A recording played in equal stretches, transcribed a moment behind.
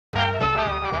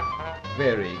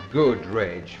Very good,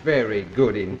 Reg. Very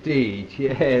good indeed.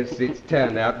 Yes, it's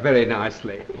turned out very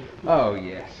nicely. Oh,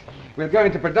 yes. We'll go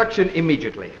into production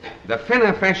immediately. The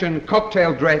Fenner Fashion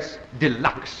Cocktail Dress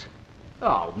Deluxe.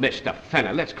 Oh, Mr.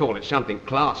 Fenner, let's call it something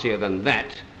classier than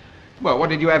that. Well, what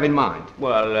did you have in mind?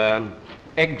 Well,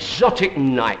 exotic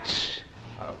nights.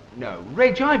 Oh, no.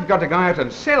 Reg, I've got to go out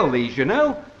and sell these, you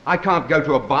know. I can't go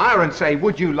to a buyer and say,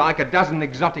 would you like a dozen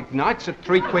exotic nights at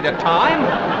 £3 a time?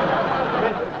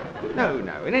 No.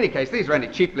 In any case, these are only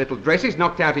cheap little dresses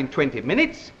knocked out in 20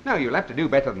 minutes. No, you'll have to do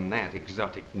better than that.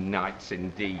 Exotic nights,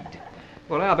 indeed.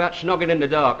 Well, how about snogging in the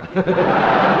dark?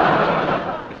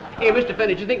 Here, Mr.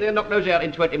 Fenner, do you think they'll knock those out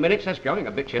in 20 minutes? That's going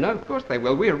a bit, you know. Of course they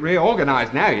will. We're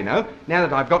reorganised now, you know. Now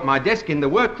that I've got my desk in the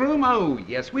workroom, oh,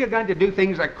 yes, we're going to do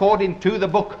things according to the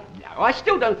book. No, I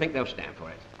still don't think they'll stand for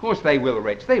it. Of course they will,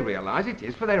 Reg. They realise it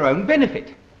is for their own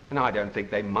benefit. And I don't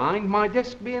think they mind my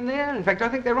desk being there. In fact, I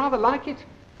think they rather like it.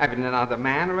 Having another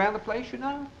man around the place, you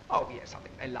know. Oh, yes, I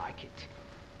think they like it.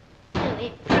 Do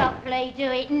it properly, do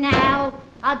it now.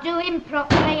 I'll do him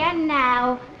properly and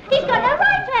now. He's got no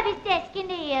right to have his desk in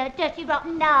here, dirty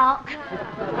rotten narc.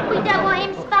 We don't want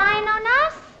him spying on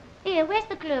us. Here, where's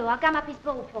the glue? I'll gum up his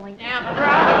ballpoint. Now,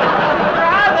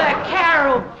 brother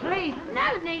Carol, please,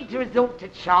 no need to resort to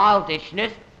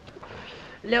childishness.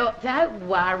 Look, don't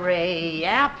worry,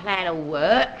 our plan will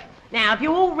work. Now, if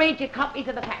you all read your copies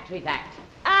of the Factories Act.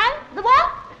 Oh, the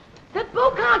what? The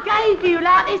book I gave you,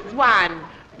 like this one.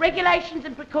 Regulations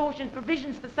and precautions,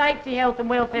 provisions for safety, health and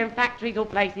welfare in factories or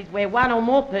places where one or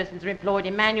more persons are employed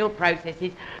in manual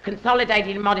processes,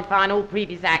 consolidating and modifying all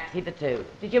previous acts hitherto.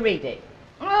 Did you read it?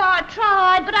 Oh, I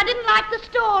tried, but I didn't like the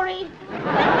story.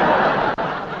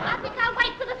 I think I'll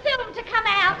wait for the film to come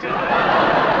out.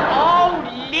 Oh,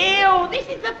 Lil, this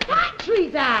is the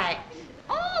Factories Act.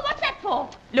 Oh, what's that for?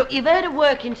 Look, you've heard of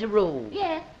working to rule.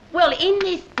 Yes. Well, in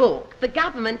this book, the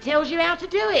government tells you how to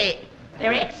do it.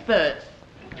 They're experts.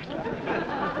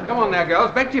 Come on now,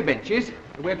 girls, back to your benches.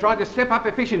 We're trying to step up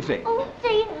efficiency. Oh,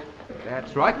 dear.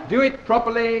 That's right. Do it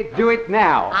properly. Do it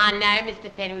now. I know,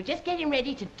 Mr. Fenner. We're just getting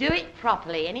ready to do it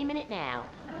properly any minute now.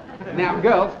 Now,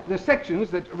 girls, the sections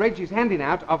that Reg is handing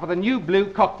out are for the new blue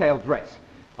cocktail dress.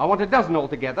 I want a dozen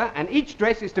altogether, and each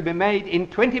dress is to be made in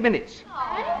 20 minutes.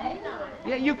 Oh.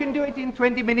 Yeah, you can do it in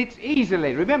 20 minutes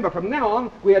easily. Remember, from now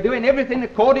on, we are doing everything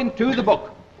according to the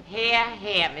book. Here,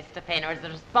 Mr. Fenner. As the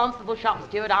responsible shop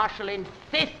steward, I shall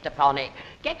insist upon it.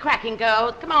 Get cracking,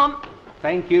 girls. Come on.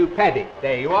 Thank you, Paddy.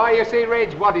 There you are, you see,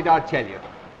 Reg. What did I tell you?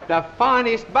 The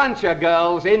finest bunch of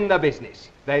girls in the business.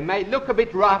 They may look a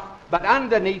bit rough, but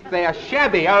underneath their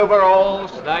shabby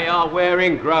overalls, They are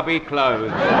wearing grubby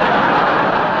clothes.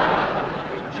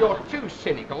 you're too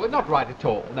cynical. Not right at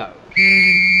all, no.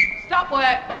 Stop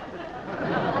work.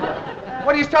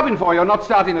 What are you stopping for? You're not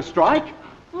starting a strike?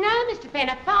 No, Mr.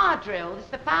 Fenner, fire drill. It's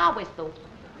the fire whistle.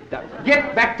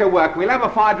 Get back to work. We'll have a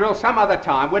fire drill some other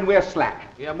time when we're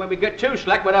slack. Yeah, and when we get too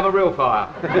slack, we'll have a real fire.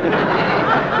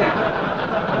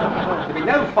 There'll be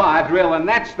no fire drill, and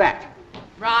that's that.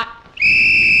 Right.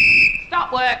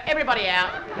 Stop work. Everybody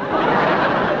out.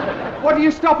 What are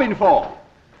you stopping for?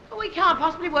 We can't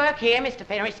possibly work here, Mr.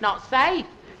 Fenner. It's not safe.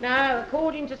 No,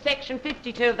 according to Section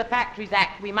 52 of the Factories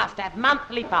Act, we must have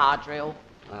monthly fire drill.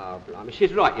 Oh, blimey,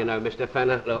 she's right, you know, Mr.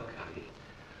 Fenner. Look.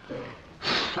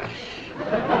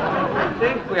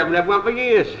 We haven't had one for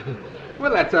years.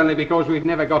 Well, that's only because we've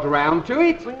never got around to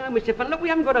it. Well, no, Mr. Fenner, look, we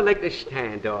haven't got a leg to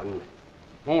stand on.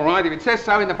 All right, if it says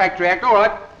so in the Factory Act, all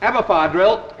right, have a fire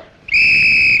drill.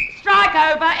 Strike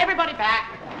over. Everybody back.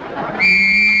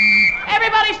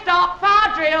 Everybody stop.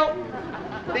 Fire drill.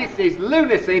 This is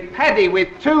lunacy, Paddy with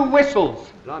 2 whistles.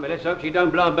 Blimey, let's hope she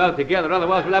don't blow them both together,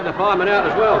 otherwise we'll have the fireman out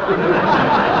as well.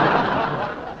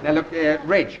 Now, look,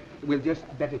 Reg, we'll just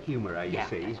better humour her, you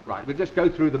see. Right, we'll just go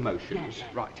through the motions. Yeah.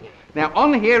 Right. Now,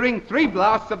 on hearing 3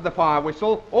 blasts of the fire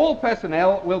whistle, all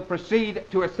personnel will proceed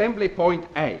to assembly point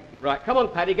A. Right, come on,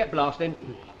 Paddy, get blasting.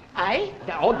 Eh?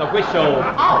 On the whistle.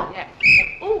 Oh, yeah.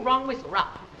 Oh, wrong whistle. Right.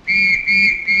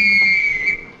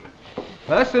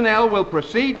 Personnel will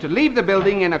proceed to leave the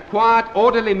building in a quiet,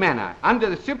 orderly manner, under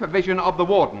the supervision of the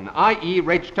warden, i.e.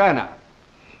 Reg Turner.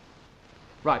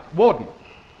 Right, warden.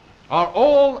 Are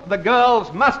all the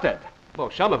girls mustered? Well,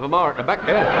 some of them are at the back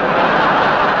there.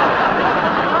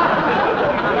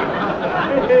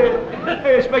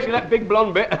 Especially that big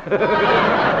blonde bit.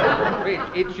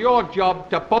 It's your job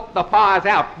to put the fires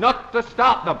out, not to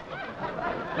start them.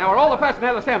 Now, are all the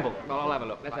personnel assembled? Well, I'll have a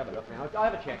look. Let's have a look now. I'll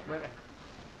have a check.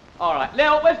 All right.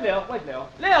 Lil, where's Lil? Where's Lil?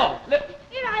 Lil!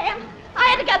 Here I am. I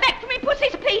had to go back to me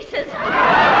pussy's pieces.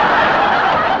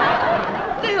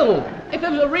 Lil! If there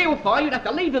was a real fire, you'd have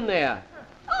to leave them there.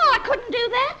 Oh, I couldn't do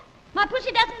that. My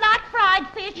pussy doesn't like fried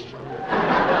fish.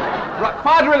 Right,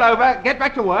 fire drill over. Get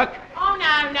back to work. Oh,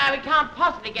 no, we can't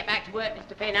possibly get back to work,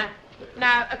 Mr. Fenner.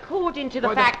 No, according to the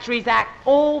Why Factories Act,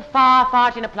 all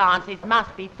firefighting appliances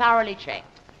must be thoroughly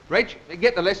checked. Rach,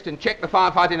 get the list and check the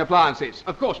firefighting appliances.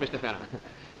 Of course, Mr. Fenner.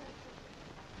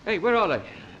 Hey, where are they?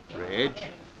 Reg.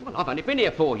 Well, I've only been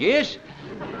here 4 years.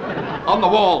 On the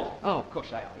wall. Oh, of course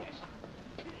they are, yes.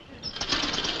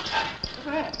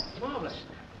 Look at that. Marvellous.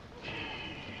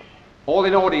 All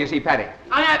in order, you see, Paddy.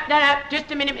 Oh, no,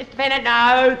 just a minute, Mr. Fenner.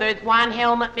 No, there's one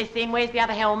helmet missing. Where's the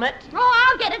other helmet? Oh,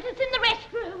 I'll get it. It's in the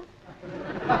restroom.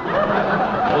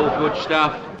 All good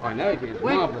stuff. I know it is.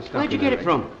 Marvellous stuff. Where'd you get it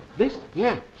from? This?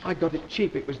 Yeah. I got it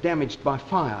cheap. It was damaged by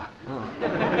fire. Oh.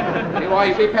 See why,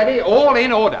 you see, Paddy? All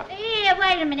in order. Here,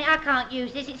 wait a minute. I can't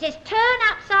use this. It says turn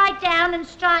upside down and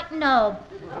strike knob.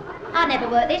 I never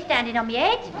worked this standing on my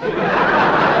head.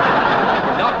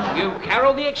 Not you,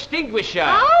 Carol, the extinguisher.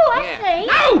 Oh, I see.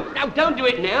 No, don't do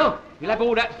it now. You'll have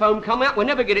all that foam come out. We'll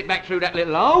never get it back through that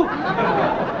little hole. Oh,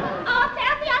 I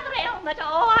found the other helmet.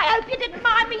 Oh, I hope you didn't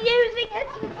mind me using it.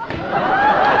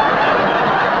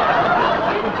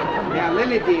 Now,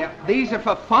 Lily, dear, these are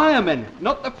for firemen,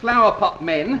 not the flower pot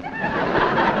men.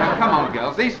 Now, come on,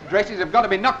 girls. These dresses have got to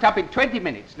be knocked up in 20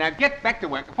 minutes. Now, get back to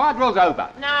work. The fire drill's over.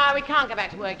 No, we can't go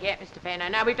back to work yet, Mr. Fenner.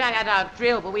 No, we've done our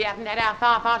drill, but we haven't had our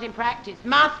firefighting practice.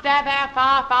 Must have our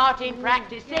firefighting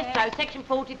practice. Says so, section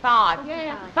 45.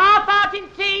 Yeah. Firefighting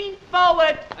team,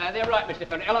 forward. They're right, Mr.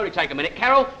 Fenner. It'll only take a minute.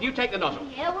 Carol, you take the nozzle.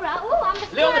 Yeah, all right. Oh, I'm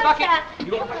the Lil, the bucket. squirter.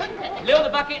 You want the bucket? Lil, the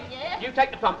bucket. Yeah. You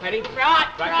take the pump, Paddy. Right,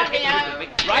 let's get rightio. to it.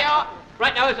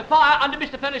 Right now, there's a fire under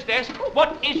Mr. Fenner's desk.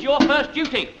 What is your first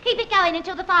duty? Keep it going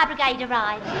until the fire brigade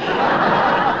arrives.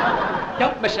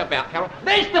 Don't mess about, Carol.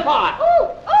 There's the fire.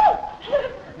 Oh,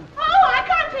 I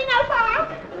can't see no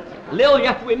fire. Lil, you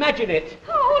have to imagine it.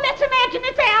 Oh, let's imagine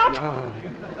it's out.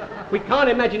 We can't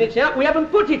imagine it's out. We haven't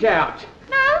put it out.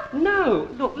 No? No.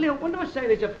 Look, Lil, when I say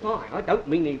there's a fire, I don't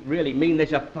really mean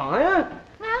there's a fire.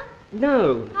 No?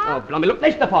 No. Huh? Oh, blimey, look,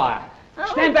 there's the fire. Oh.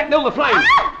 Stand back, Lil, the flame.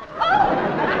 Ah!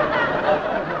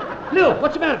 Lil,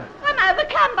 what's the matter? I'm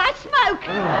overcome by smoke.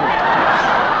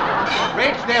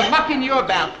 Reg, they're mucking you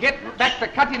about. Get back to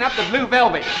cutting up the blue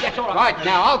velvet. Yes, all right. Right,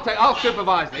 now, I'll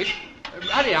supervise this.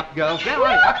 Hurry up, girls. Now,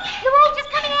 hurry Look, up. the water's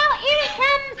coming out. Here it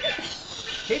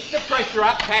comes. Keep the pressure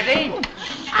up, Paddy.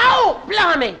 Oh,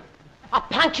 blimey. I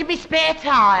punctured my spare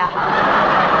tyre.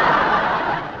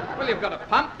 Well, you've got to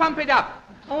pump it up.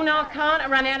 Oh, no, I can't. I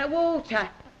run out of water.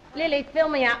 Lily, fill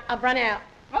me up. I've run out.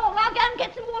 Oh, I'll go and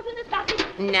get some water in this bucket.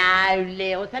 No,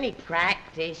 Lil, it's only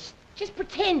practice. Just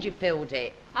pretend you filled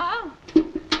it. Oh.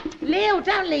 Lil,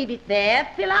 don't leave it there.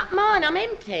 Fill up mine. I'm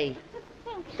empty.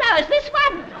 So is this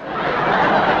one.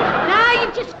 No,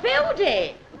 you've just filled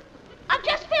it. I've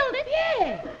just filled it.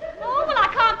 Yeah. Oh, well, I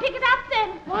can't pick it up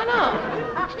then. Why not?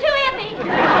 It's too heavy.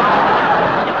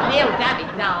 Lil, don't be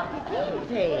dull. It's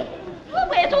empty. Well,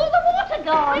 where's all the water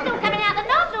gone? It's all coming out the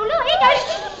nozzle. Look, here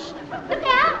goes. Look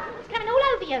out. It's coming all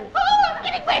over you. Oh, I'm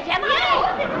getting wet, am I?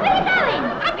 Where are you going?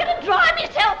 I'm going to dry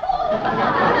myself.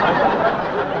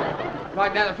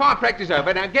 Right, now, the fire practice is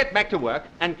over. Now, get back to work.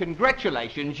 And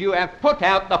congratulations, you have put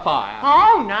out the fire.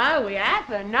 Oh, no, we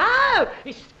haven't. No.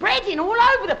 It's spreading all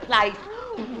over the place.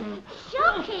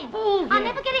 Shocking. Oh, yeah. I'll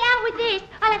never get it out with this.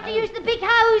 I'll have to use the big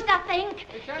hose, I think.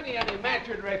 It's only an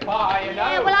imaginary fire, you know.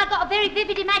 Yeah, well, I've got a very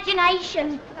vivid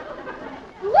imagination.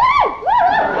 Woo!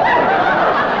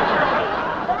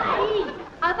 Hey,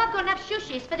 I hope I've got enough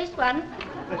shushes for this one.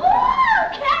 Oh,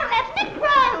 Carol, that's Nick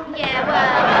Brown. Yeah,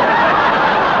 well...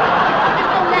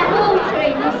 all that water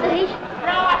in, you see.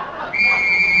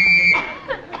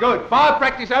 Good. Fire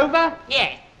practice over?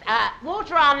 Yes.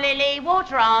 Water on, Lily.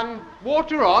 Water on.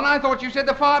 Water on? I thought you said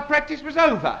the fire practice was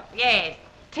over. Yes.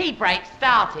 Tea break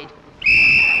started.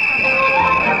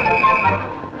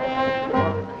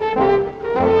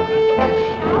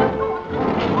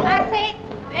 That's it.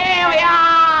 There we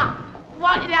are.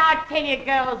 What did I tell you,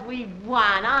 girls? We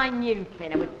won. I knew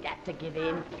Fenner would have to give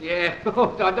in. Yeah,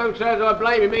 I don't say as I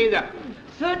blame him either.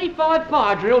 35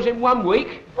 fire drills in 1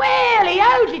 week. Well, he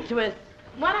owed it to us.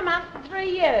 1 a month for 3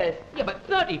 years. Yeah, but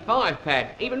 35,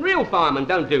 Pad. Even real firemen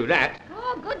don't do that.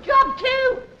 Oh, good job,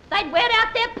 too. They'd wear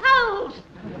out their poles.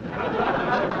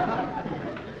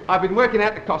 I've been working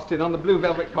out the costing on the blue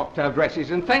velvet cocktail dresses,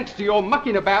 and thanks to your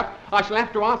mucking about, I shall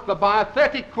have to ask the buyer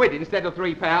 30 quid instead of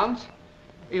 £3.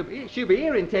 She'll be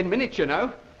here in 10 minutes, you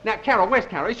know. Now, Carol, where's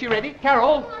Carol? Is she ready?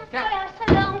 Carol? Oh, sorry, I was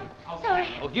so long. Sorry.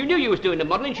 Oh, if you knew you was doing the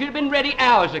modelling, she'd have been ready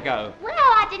hours ago. Well,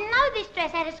 I didn't know this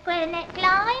dress had a square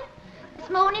neckline. This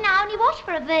morning I only washed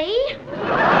for a V. It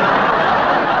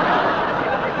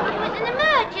was an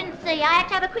emergency. see. I had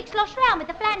to have a quick slosh round with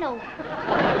the flannel.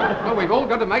 Well, we've all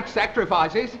got to make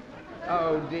sacrifices.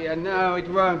 Oh, dear, no, it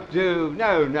won't do.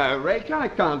 No, Reg, I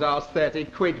can't ask 30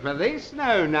 quid for this.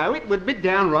 No, it would be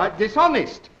downright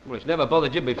dishonest. Well, it's never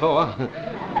bothered you before.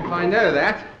 I know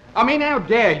that. I mean, how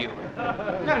dare you?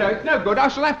 No, it's no good. I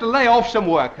shall have to lay off some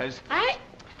workers. Eh?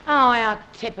 Oh, how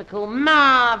typical.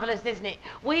 Marvellous, isn't it?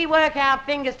 We work our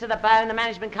fingers to the bone, the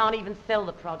management can't even sell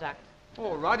the product.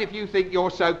 All right, if you think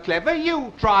you're so clever,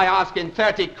 you try asking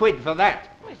 30 quid for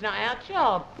that. Well, it's not our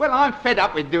job. Well, I'm fed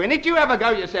up with doing it. You have a go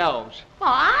yourselves. What,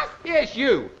 us? Yes,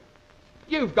 you.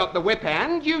 You've got the whip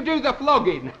hand. You do the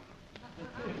flogging.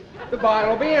 The buyer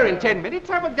will be here in 10 minutes.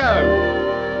 Have a go.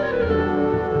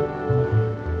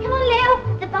 Come on,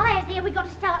 Lil. The buyer's here. We've got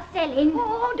to start selling.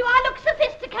 Oh, do I look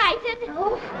sophisticated?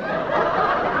 Oh.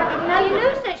 I didn't know you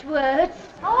knew such words.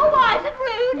 Oh, why is it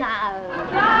rude? No.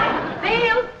 Right,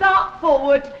 Bill, start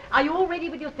forward. Are you all ready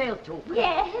with your sales talk?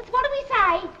 Yes, what do we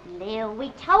say? Lil, we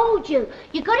told you.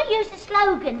 You've got to use the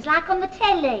slogans like on the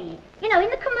telly. You know, in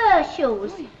the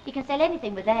commercials. You can sell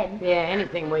anything with them. Yeah,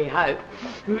 anything we hope.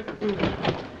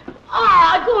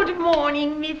 Ah, good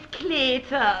morning, Miss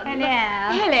Clayton.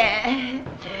 Hello.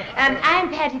 I'm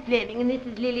Patty Fleming, and this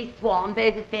is Lily Swan,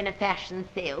 both of Fenner Fashion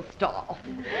sales staff.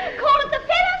 Call it the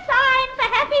Fenner sign for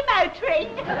happy motoring.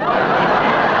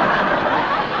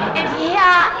 And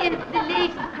here is the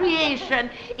latest creation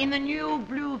in the new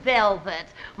blue velvet,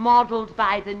 modelled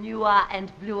by the newer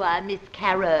and bluer Miss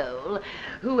Carole,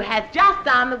 who has just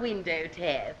done the window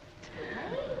test.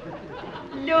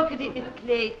 Look at it, Miss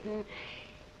Clayton.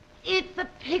 It's a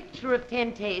picture of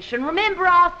temptation. Remember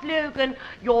our slogan,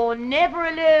 you're never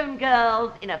alone,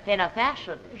 girls, in a Fenner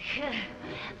fashion.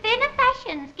 Fenner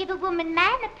fashions give a woman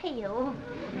man appeal,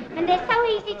 and they're so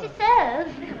easy to serve.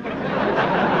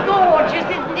 Gorgeous,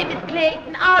 isn't it, Miss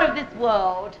Clayton? Out of this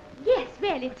world. Yes,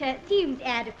 well, it seems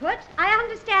adequate. I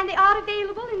understand they are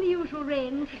available in the usual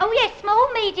range. Oh, yes,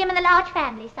 small, medium, and the large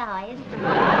family size.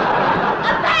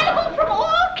 Available from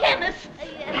all chemists.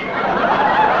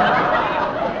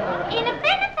 In a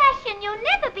Fenner fashion, you'll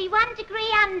never be 1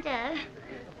 degree under.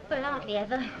 Well, hardly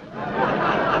ever.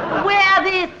 Wear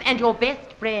this, and your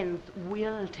best friends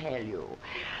will tell you.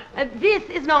 This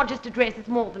is not just a dress, it's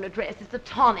more than a dress, it's a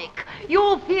tonic.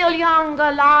 You'll feel younger,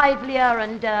 livelier,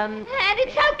 and And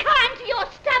it's so kind to your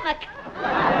stomach.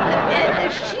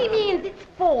 she means its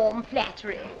form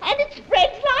flattery. And it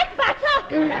spreads like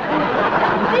butter.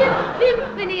 This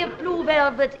symphony of blue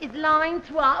velvet is lined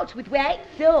throughout with white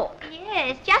silk.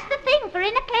 Yes, just the thing for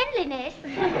inner cleanliness.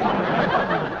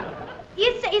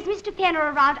 Is Mr.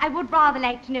 Fenner around? I would rather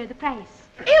like to know the price.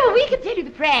 Oh, we can tell you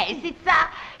the price. It's,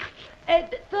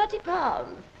 £30.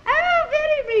 Oh,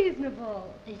 very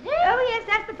reasonable. Is it? Oh, yes,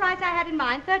 that's the price I had in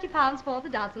mind. £30 for the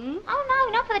dozen. Oh, no,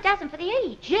 not for the dozen, for the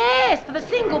each. Yes, for the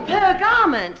single per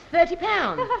garment, £30.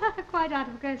 Quite out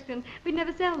of the question. We'd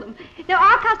never sell them. Now,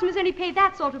 our customers only pay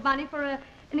that sort of money for an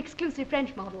exclusive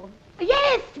French model.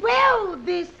 Yes, well,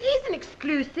 this is an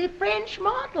exclusive French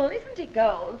model, isn't it,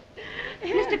 girls?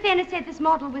 Mr. Fenner said this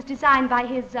model was designed by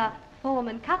his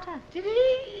foreman cutter. Did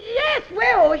he? Yes,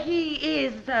 well, he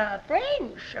is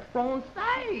French,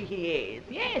 Francais, he is,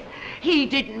 yes. He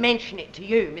didn't mention it to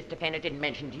you, Mr. Fenner didn't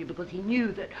mention it to you because he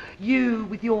knew that you,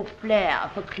 with your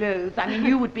flair for clothes, I mean,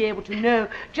 you would be able to know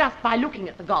just by looking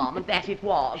at the garment that it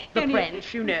was the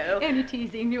French, you know. Only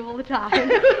teasing you all the time.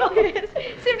 Yes.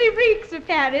 Simply reeks of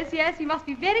Paris, yes. He must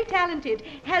be very talented.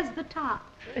 Has the touch.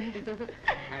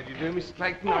 How do you do, Miss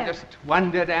Clayton? I just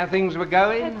wondered how things were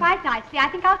going. Quite nicely. I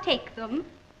think I'll take them.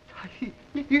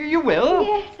 You will?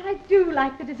 Yes, I do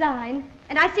like the design.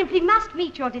 And I simply must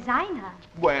meet your designer.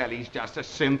 Well, he's just a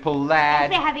simple As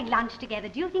lad. they're having lunch together,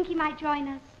 do you think he might join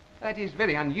us? That is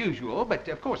very unusual, but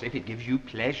of course, if it gives you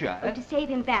pleasure. Oh, to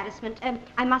save embarrassment,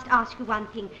 I must ask you one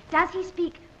thing. Does he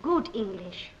speak good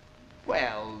English?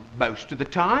 Well, most of the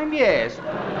time, yes.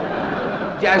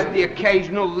 Just the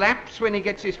occasional lapse when he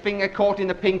gets his finger caught in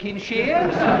the pinking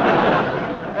shears.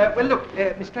 Well, look,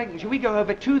 Miss Clayton, shall we go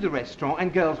over to the restaurant?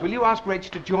 And girls, will you ask Reg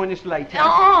to join us later?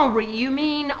 Henri, you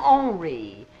mean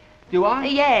Henri? Do I?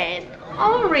 Yes,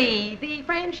 Henri, the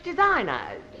French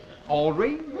designer.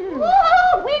 Henri?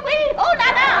 Oh, oui, oh,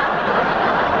 la,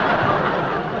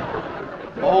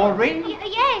 la. Henri?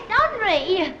 Yes,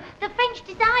 Henri, the French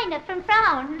designer from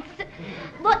France,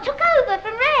 what took over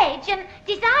from Reg and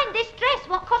designed this dress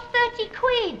what cost 30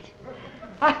 quid.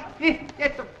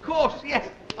 Yes, of course, yes.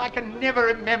 I can never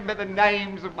remember the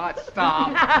names of my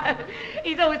staff.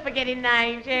 He's always forgetting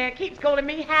names, yeah. Keeps calling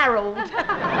me Harold.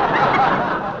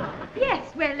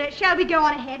 Yes, well, shall we go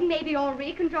on ahead and maybe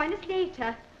Henri can join us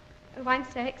later? Oh, I'm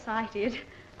so excited.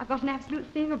 I've got an absolute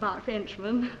thing about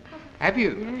Frenchmen. Have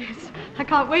you? Yes. I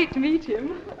can't wait to meet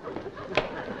him.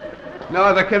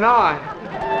 Neither can I.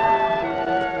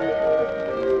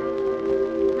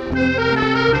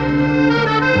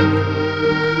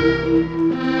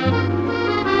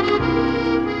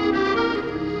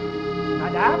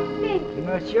 Madame?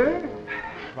 Monsieur?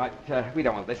 Right, we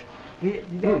don't want this.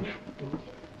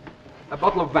 A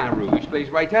bottle of vin rouge, please,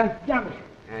 waiter. Bien, monsieur.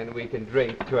 And we can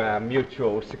drink to our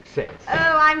mutual success. Oh,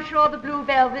 I'm sure the blue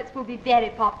velvets will be very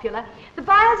popular. The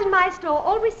buyers in my store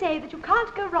always say that you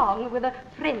can't go wrong with a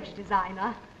French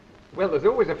designer. Well, there's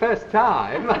always a first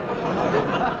time.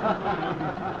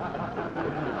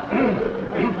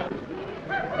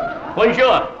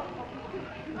 Bonjour.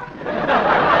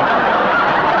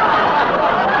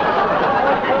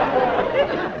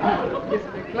 Miss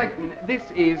Clayton, this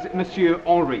is Monsieur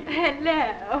Henri.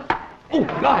 Hello. Oh,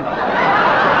 God!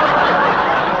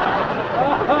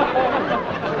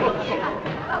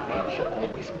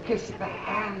 Always kiss the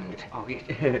hand. Oh, yes.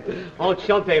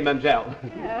 Enchanté, mademoiselle.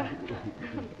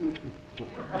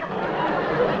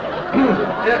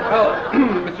 Well,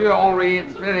 Monsieur Henri,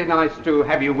 it's very nice to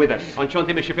have you with us.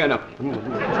 Enchanté, monsieur Fernand.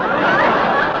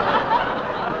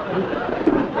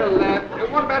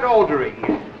 Well, what about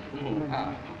ordering?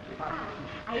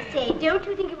 I say, don't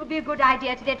you think it would be a good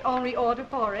idea to let Henri order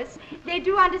for us? They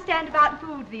do understand about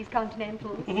food, these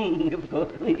continentals. Of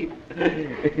course.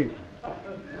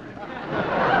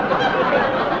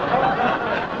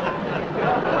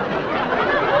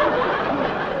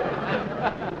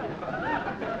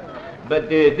 But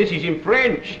this is in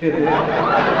French.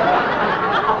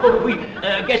 Oh, oui.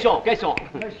 Caisson.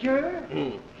 Monsieur?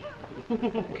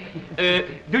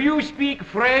 Do you speak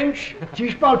French? Si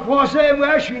je parle français,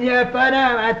 moi, je suis né un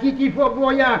panin, un titi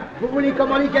fourbourien. Vous voulez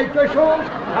commander quelque chose?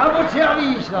 À votre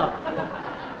service, là.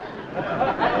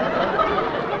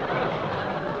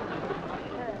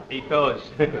 He does.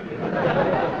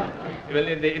 Well,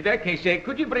 in that case,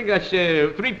 could you bring us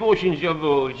 3 portions of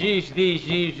this,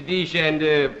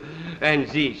 and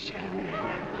this?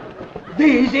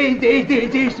 This,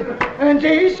 and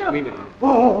this? Oui, mais-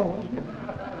 Oh!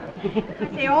 I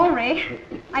say, Henri,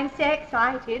 I'm so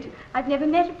excited. I've never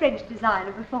met a French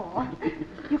designer before.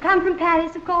 You come from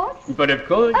Paris, of course? But of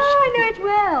course. Oh, I know it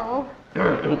well.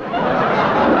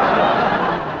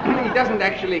 He doesn't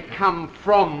actually come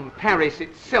from Paris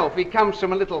itself. He comes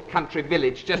from a little country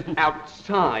village just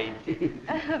outside.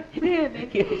 Really?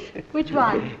 Yes. Which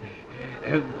one?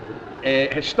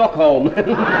 Stockholm.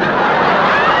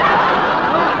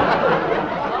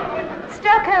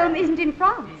 Stockholm isn't in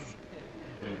France.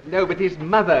 No, but his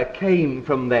mother came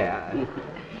from there.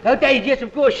 Okay, yes,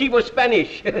 of course, she was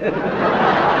Spanish. You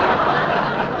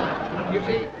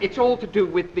see, it's all to do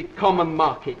with the common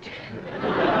market.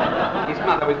 His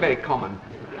mother was very common.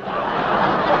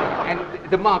 And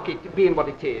the market being what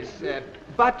it is.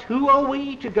 But who are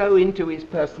we to go into his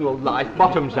personal life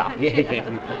bottoms up?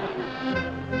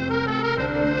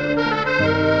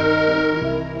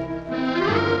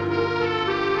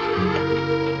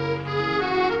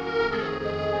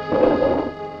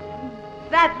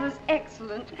 That was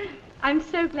excellent. I'm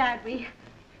so glad we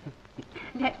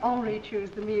let Henri choose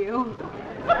the meal.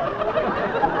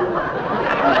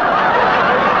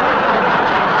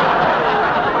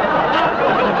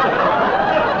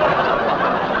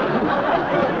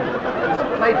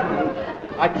 Clayton,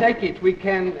 I take it we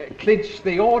can clinch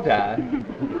the order.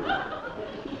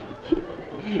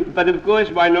 But of course,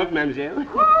 why not, mademoiselle? Of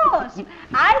course.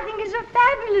 I think it's a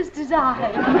fabulous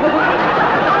design.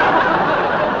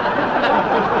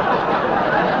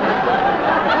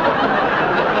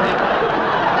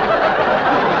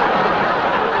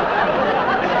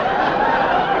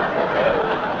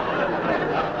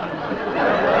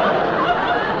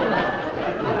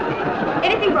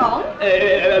 Anything wrong?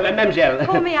 Mademoiselle.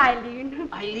 Call me Eileen.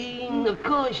 Eileen, of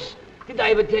course. Did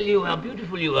I ever tell you how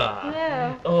beautiful you are?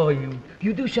 No. Oh,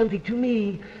 you do something to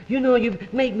me. You know,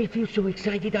 you've made me feel so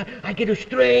excited. I get a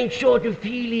strange sort of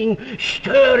feeling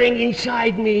stirring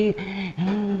inside me.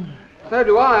 So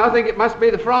do I. I think it must be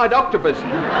the fried octopus.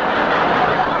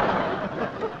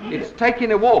 It's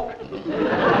taking a walk.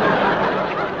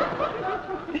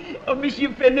 Oh, Monsieur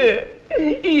Fenner,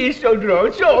 he is so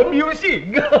droll, so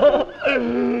amusing.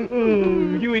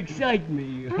 You excite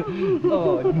me.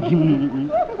 Oh.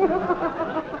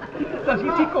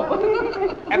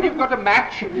 Have you got a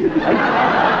match?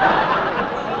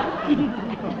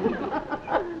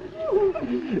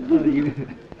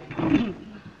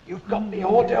 You've got the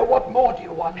order. What more do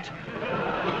you want?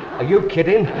 Are you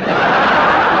kidding?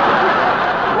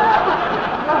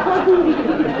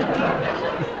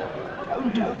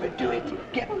 Don't overdo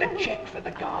it. Get the check for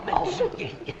the garments.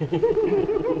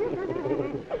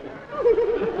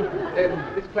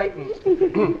 Miss Clayton.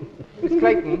 Miss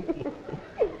Clayton.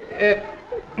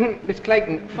 Miss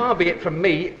Clayton, far be it from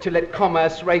me to let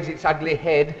commerce raise its ugly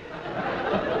head,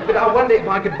 but I wonder if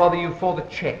I could bother you for the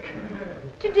check.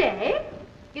 Today?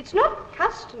 It's not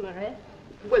customary.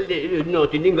 Well,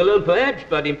 not in England perhaps,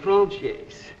 but in France,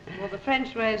 yes. Well, the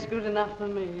French way is good enough for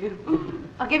me.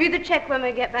 I'll give you the cheque when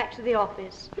we get back to the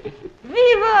office.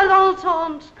 Vive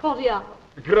l'entente cordiale.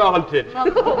 Granted.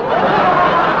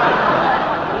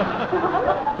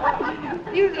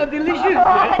 You are delicious.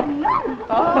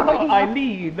 Oh,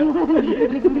 Eileen.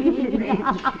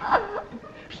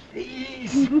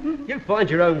 Please, you'll find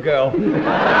your own girl.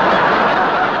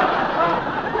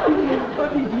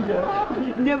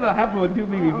 It never happened to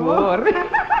me before.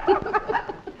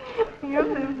 You're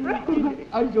so friendly.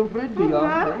 I'm so friendly,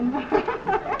 aren't I?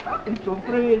 I'm so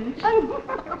friendly.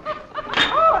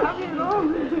 Oh, hello.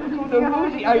 So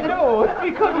Rosie, I know.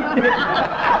 Because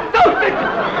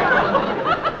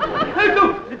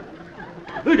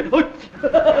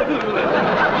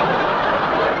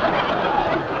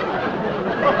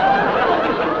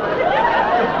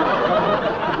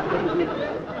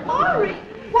Henri,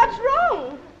 what's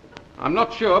wrong? I'm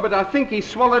not sure, but I think he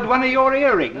swallowed one of your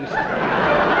earrings.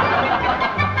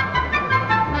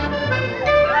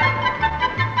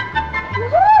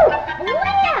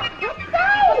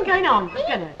 What's going on? What's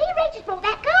going on? He just brought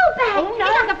that gold back. Oh, no.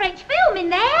 There's like a French film in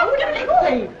there. Oh, no, let's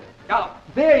see. Oh,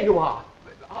 there you are.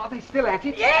 Are they still at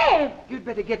it? Yeah. You'd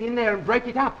better get in there and break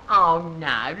it up. Oh,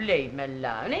 no, leave me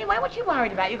alone. Anyway, what you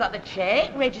worried about? You got the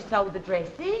cheque, Reggie sold the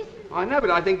dresses. I know,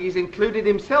 but I think he's included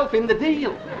himself in the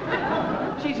deal.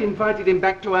 She's invited him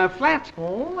back to her flat.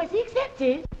 Oh, has he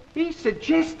accepted? He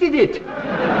suggested it.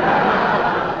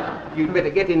 You'd better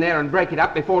get in there and break it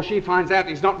up before she finds out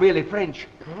he's not really French.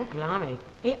 Oh, blimey.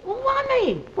 Yeah, well, what I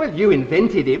mean? Well, you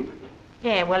invented him.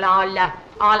 Yeah, well,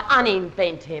 I'll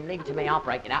uninvent him. Leave it to me, I'll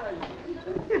break it up.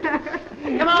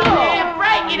 Come on, there,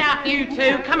 break it up, you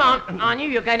two. Come on. I knew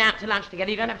you were going out to lunch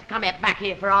together. You don't have to come back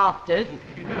here for afters.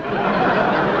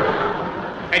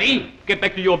 Eddie, get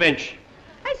back to your bench.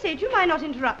 I say, do you mind not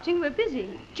interrupting? We're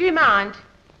busy. Do you mind?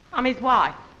 I'm his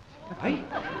wife. Hey?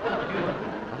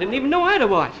 I didn't even know I had a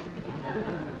wife.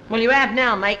 Well, you have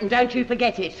now, mate, and don't you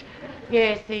forget it.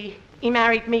 Yes, he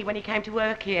married me when he came to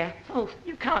work here. Oh,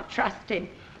 you can't trust him.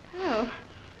 Oh,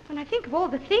 when I think of all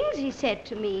the things he said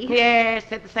to me. Yes,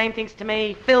 said the same things to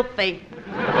me. Filthy.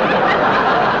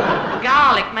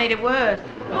 Garlic made it worse.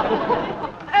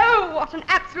 Oh, what an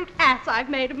absolute ass I've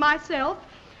made of myself.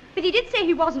 But he did say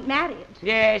he wasn't married.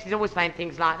 Yes, he's always saying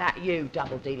things like that. You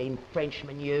double-dealing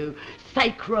Frenchman, you.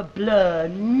 Sacre bleu,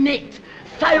 nit,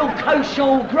 sale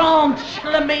cochon, grand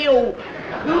schlemiel.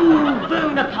 Ooh, vous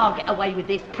ne pas get away with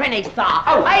this. Prenez ça.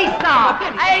 Oh, hey, ça.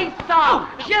 Hey, ça.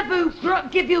 Je vous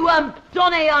give you,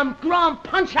 donner, grand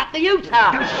punch up the uter.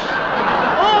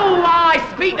 Oh, I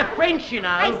speak the French, you know.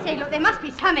 I say, look, there must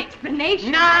be some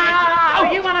explanation.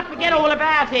 No, you want to forget all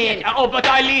about it. Oh, but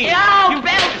Eileen. Oh,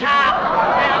 belt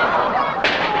up.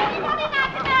 Anybody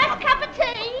like a nice cup of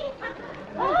tea?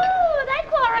 Oh, are they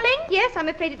quarrelling? Yes, I'm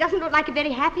afraid it doesn't look like a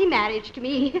very happy marriage to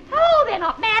me. Oh, they're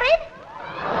not married.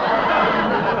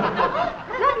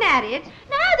 Not married?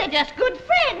 No, they're just good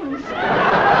friends.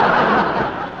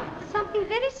 Something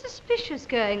very suspicious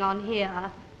going on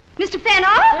here. Mr. Fenner?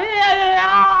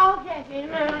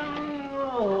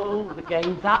 Oh, the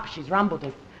game's up. She's rumbled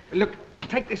us. Look,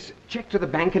 take this check to the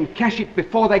bank and cash it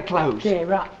before they close. Yeah,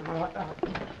 right.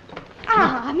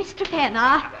 Ah, Mr.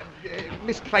 Fenner.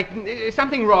 Miss Clayton, is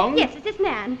something wrong? Yes, it's this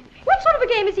man. What sort of a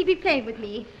game has he been playing with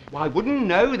me? Well, I wouldn't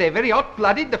know. They're very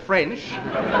hot-blooded, the French.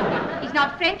 He's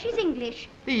not French, he's English.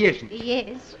 He isn't. He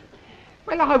is.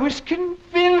 Well, I was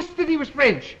convinced that he was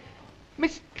French.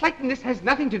 Miss Clayton, this has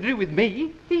nothing to do with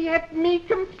me. He had me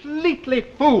completely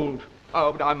fooled.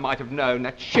 Oh, but I might have known,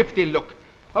 that shifty look.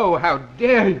 Oh, how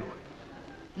dare you?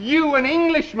 You, an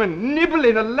Englishman, nibble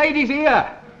in a lady's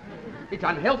ear. It's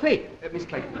unhealthy. Miss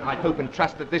Clayton, I hope and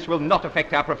trust that this will not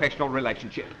affect our professional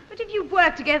relationship. But if you've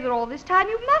worked together all this time,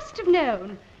 you must have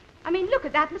known. I mean, look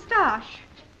at that moustache.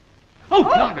 Oh,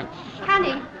 no.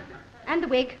 Honey. And the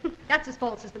wig. That's as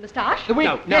false as the moustache. The wig.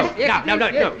 No.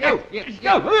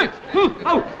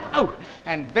 Oh.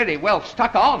 And very well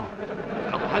stuck on.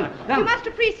 You must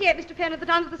appreciate, Mr. Fenner, that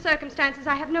under the circumstances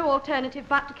I have no alternative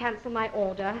but to cancel my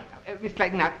order. Miss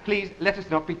Clayton, now, please, let us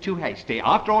not be too hasty.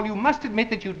 After all, you must admit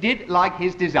that you did like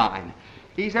his design.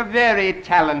 He's a very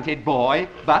talented boy,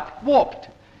 but warped.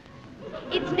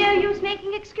 It's no use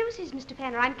making excuses, Mr.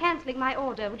 Fenner. I'm cancelling my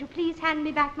order. Would you please hand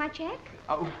me back my cheque?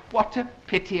 Oh, what a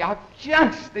pity. I've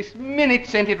just this minute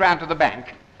sent it round to the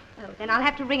bank. Oh, then I'll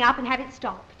have to ring up and have it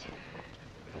stopped.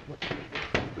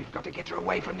 We've got to get her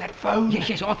away from that phone.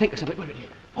 Yes, I'll think of something. Wait a minute.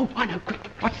 Oh, I know, quick.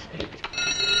 What's...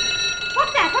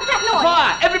 What's that? What's that noise?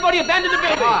 Fire! Everybody abandon the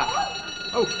building!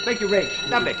 Oh, thank you, Reg.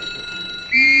 Lovely.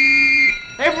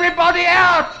 Everybody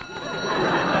out!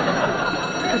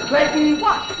 Miss Clayton.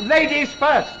 What? Ladies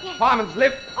first. Yes. Fireman's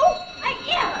lift. Oh,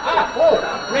 yeah.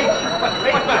 Reg.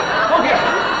 Reg. Oh, here.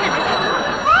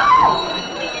 Oh!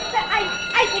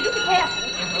 I say, do be careful.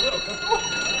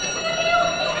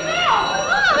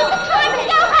 Oh, it's the time to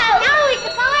go home. No, it's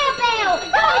the fire bell.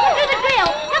 Come on, do the drill.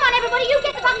 Come on, everybody, you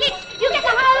get the buckets, you get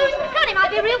the hose. Come on, it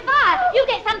might be a real fire. You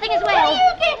get something as well. What are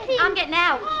you getting? I'm getting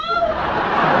out.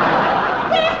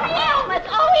 Where's the helmet?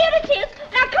 Oh, here it is.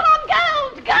 Now, come on,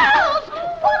 girls, girls,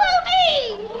 follow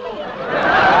me.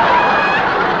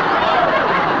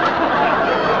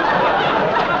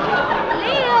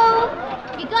 Leo,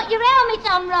 you got your helmet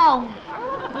on wrong.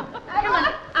 Come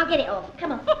on, I'll get it off.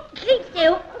 Come on. Keep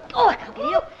still. Oh, I can't get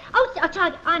it up. Oh, I'll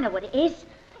try. I know what it is.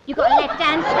 You've got a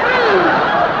left-hand screw.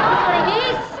 That's what it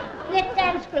is.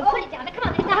 Left-hand screw. Pull it down. Now, come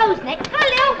on, it's the hose next. Come on,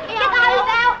 Lil. Get the hose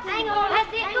out. Hang on.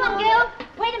 That's it. Come on, girl.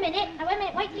 Wait a minute. Now, wait a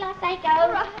minute. Wait till I say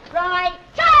go. Right.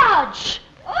 Charge!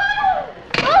 Oh,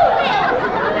 Lil.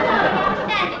 I'm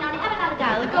standing on it. Have another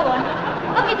go. Go on.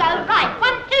 Off you go. Right.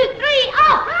 1, 2, 3.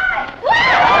 Off.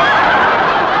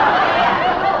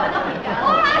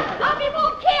 All right. I'll be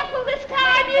more careful this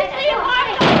time. You see what?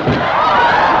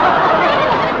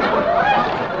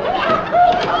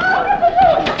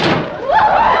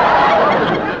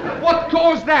 What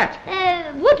caused that?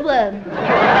 Woodworm.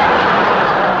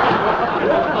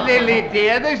 Lily,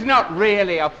 dear, there's not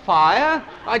really a fire.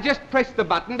 I just pressed the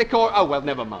button because... Oh, well,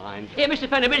 never mind. Here, Mr.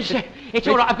 Fenner, it's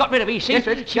all right. I've got rid of E. Yes,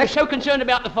 Reg. She was so concerned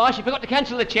about the fire, she forgot to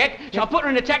cancel the cheque, so I put her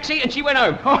in a taxi and she went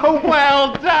home. Oh,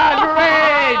 well done,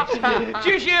 Reg!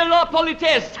 Juicy la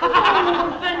politesse.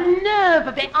 Oh, the nerve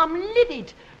of it. I'm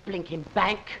livid. Blinking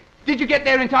bank. Did you get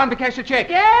there in time to cash the cheque?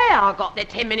 Yeah, I got there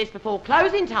 10 minutes before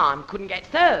closing time. Couldn't get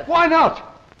served. Why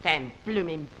not? Them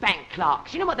blooming bank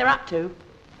clerks. You know what they're up to?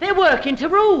 They're working to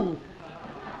rule.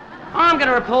 I'm going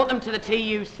to report them to the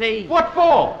TUC. What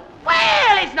for?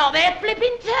 Well, it's not their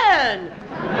flipping turn.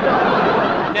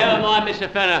 Never mind, Mr.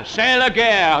 Fenner. C'est la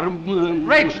guerre.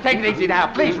 Reg, take it easy now.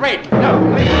 Please, Reg. No,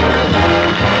 please.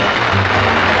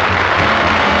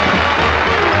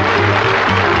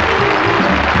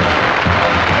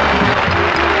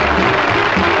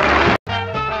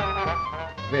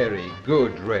 Very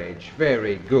good, Reg.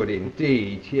 Very good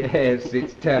indeed. Yes,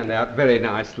 it's turned out very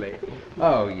nicely.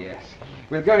 Oh, yes.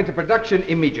 We'll go into production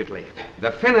immediately.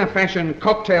 The Fenner Fashion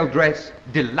Cocktail Dress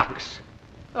Deluxe.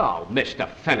 Oh, Mr.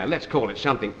 Fenner, let's call it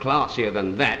something classier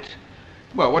than that.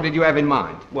 Well, what did you have in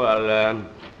mind? Well,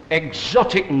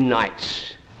 exotic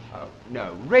nights. Oh,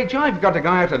 no. Reg, I've got to go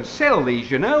out and sell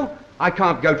these, you know. I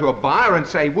can't go to a buyer and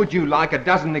say, would you like a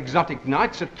dozen exotic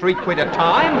nights at £3 a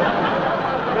time?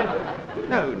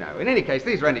 No, no. In any case,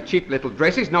 these are only cheap little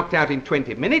dresses knocked out in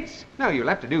 20 minutes. No, you'll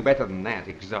have to do better than that.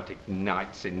 Exotic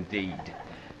nights, indeed.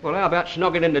 Well, how about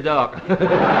snogging in the dark?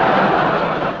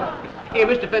 Here,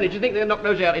 Mr. Fenner, do you think they'll knock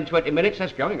those out in 20 minutes?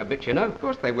 That's going a bit, you know. Of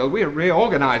course they will. We're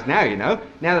reorganised now, you know.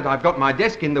 Now that I've got my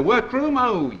desk in the workroom,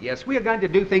 oh, yes, we are going to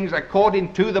do things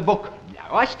according to the book.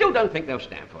 No, I still don't think they'll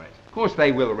stand for it. Of course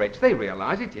they will, Reg. They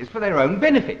realise it is for their own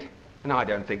benefit. And I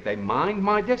don't think they mind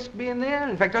my desk being there.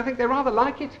 In fact, I think they rather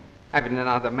like it. Having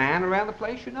another man around the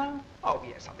place, you know. Oh,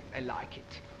 yes, I think they like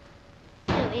it.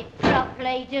 Do it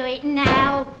properly, do it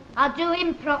now. I'll do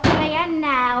him properly and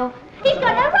now. He's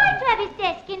got no right to have his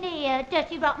desk in here,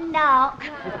 dirty rotten narc.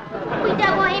 We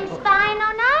don't want him spying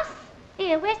on us.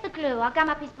 Here, where's the glue? I'll gum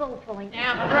up his ballpoint.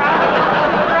 Now,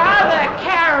 brother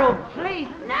Carol, please,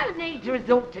 no need to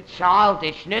resort to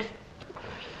childishness.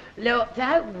 Look,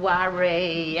 don't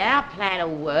worry, our plan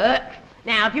will work.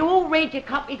 Now, if you all read your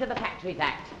copies of the Factories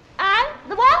Act. Oh,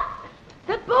 the what?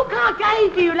 The book I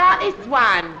gave you, like this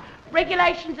one.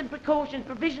 Regulations and precautions,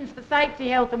 provisions for safety,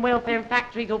 health and welfare in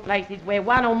factories or places where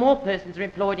one or more persons are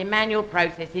employed in manual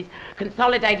processes,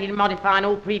 consolidating and modifying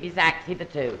all previous acts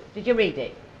hitherto. Did you read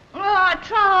it? Oh, I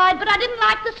tried, but I didn't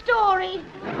like the story.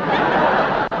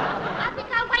 I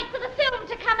think I'll wait for the film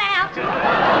to come out.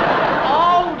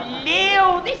 Oh,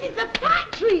 Lil, this is the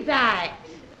Factories Act.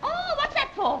 Oh, what's that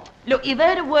for? Look, you've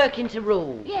heard of working to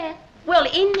rule. Yeah. Well,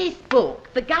 in this book,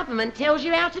 the government tells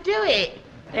you how to do it.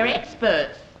 They're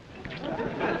experts.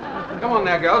 Come on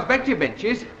now, girls, back to your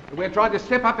benches. We're trying to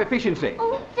step up efficiency.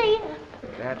 Oh, dear.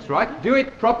 That's right. Do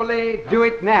it properly. Do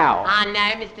it now. I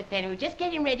know, Mr. Fenner. We're just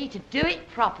getting ready to do it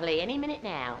properly any minute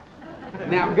now.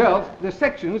 Now, girls, the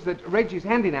sections that Reg is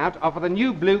handing out are for the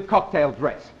new blue cocktail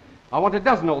dress. I want a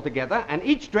dozen altogether, and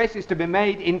each dress is to be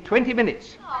made in 20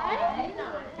 minutes.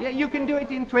 Yeah, you can do it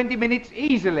in 20 minutes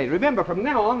easily. Remember, from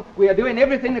now on, we are doing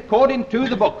everything according to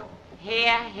the book.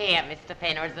 Here, Mr.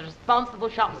 Fenner. As the responsible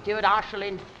shop steward, I shall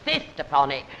insist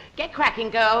upon it. Get cracking,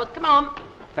 girls. Come on.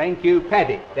 Thank you,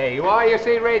 Paddy. There you are. You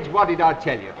see, Reg, what did I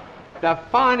tell you? The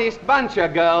finest bunch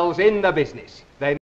of girls in the business. They